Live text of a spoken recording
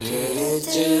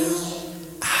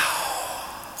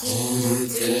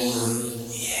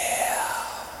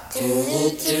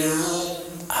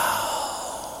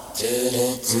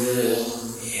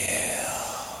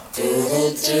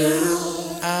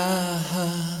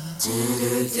Oh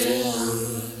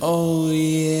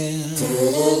yeah.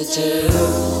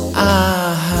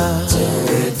 Ah.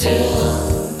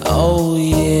 Oh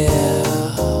yeah.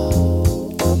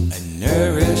 I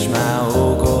nourish my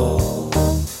old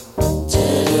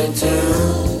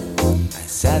I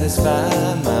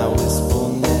satisfy my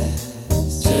wistfulness.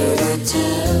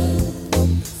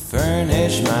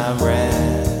 Furnish my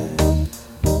rent.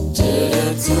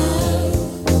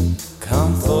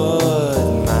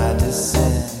 Comfort my descent.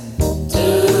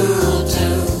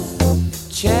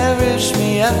 Cherish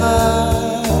me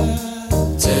ever.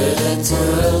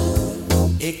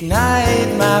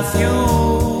 Ignite my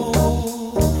fuel.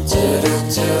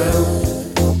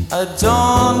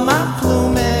 Adorn my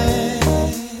plumage.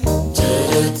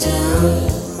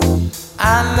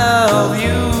 I love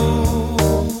you.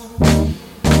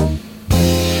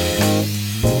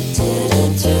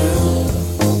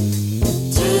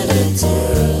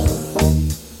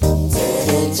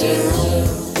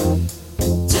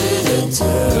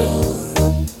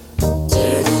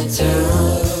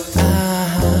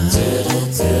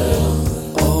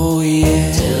 Oh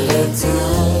yeah.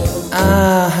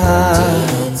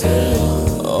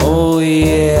 Oh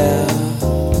yeah.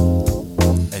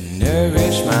 I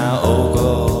nourish my old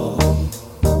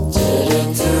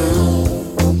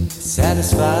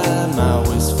satisfy my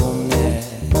wistfulness.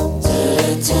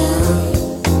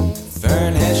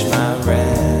 Furnish my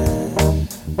rent.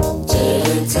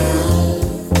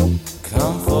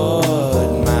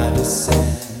 Comfort my descent.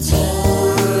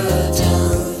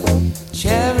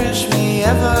 Cherish me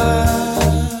ever.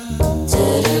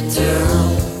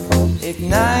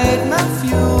 Ignite my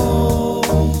fuel.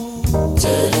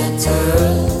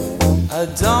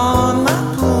 Adorn